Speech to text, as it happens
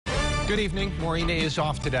Good evening. Maureen is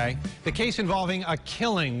off today. The case involving a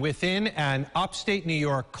killing within an upstate New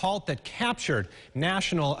York cult that captured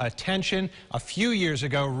national attention a few years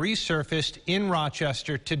ago resurfaced in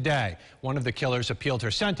Rochester today. One of the killers appealed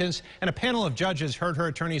her sentence, and a panel of judges heard her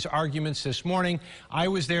attorney's arguments this morning. I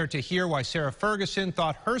was there to hear why Sarah Ferguson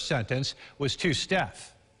thought her sentence was too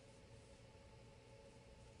stiff.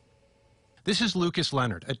 This is Lucas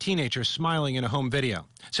Leonard, a teenager smiling in a home video.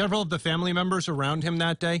 Several of the family members around him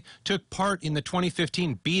that day took part in the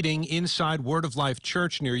 2015 beating inside Word of Life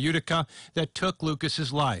Church near Utica that took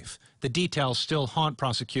Lucas's life. The details still haunt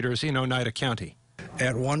prosecutors in Oneida County.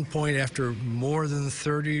 At one point, after more than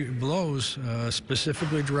 30 blows,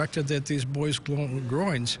 specifically directed at these boys'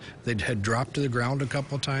 groins, they had dropped to the ground a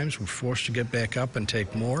couple of times, were forced to get back up and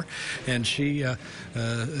take more. And the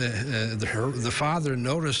father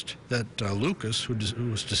noticed that Lucas, who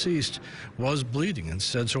was deceased, was bleeding and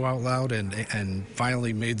said so out loud and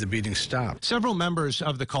finally made the beating stop. Several members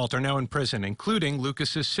of the cult are now in prison, including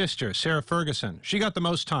Lucas's sister, Sarah Ferguson. She got the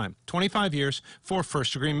most time, 25 years for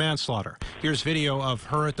first-degree manslaughter. Here's video of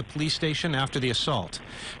her at the police station after the assault.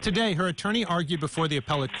 Today, her attorney argued before the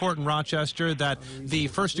appellate court in Rochester that the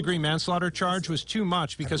first-degree manslaughter charge was too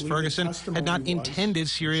much because Ferguson had not intended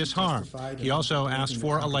serious harm. He also asked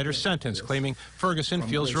for a lighter sentence, claiming Ferguson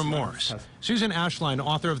feels remorse. Susan Ashline,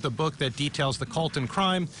 author of the book that details the cult and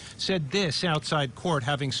crime, said this outside court,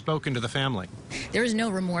 having spoken to the family. There is no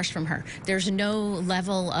remorse from her. There's no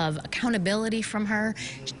level of accountability from her.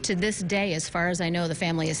 To this day, as far as I know, the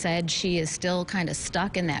family has said she is still kind of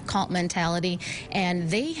stuck in that cult mentality. And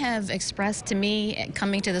they have expressed to me,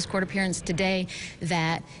 coming to this court appearance today,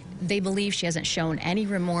 that they believe she hasn't shown any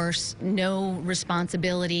remorse, no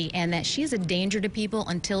responsibility, and that she's a danger to people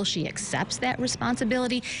until she accepts that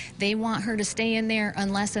responsibility. They want her to stay in there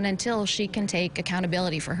unless and until she can take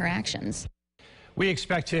accountability for her actions. We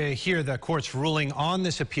expect to hear the court's ruling on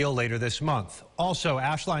this appeal later this month. Also,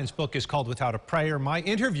 Ashline's book is called Without a Prayer. My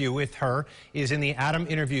interview with her is in the Adam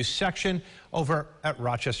Interviews section over at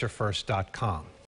rochesterfirst.com.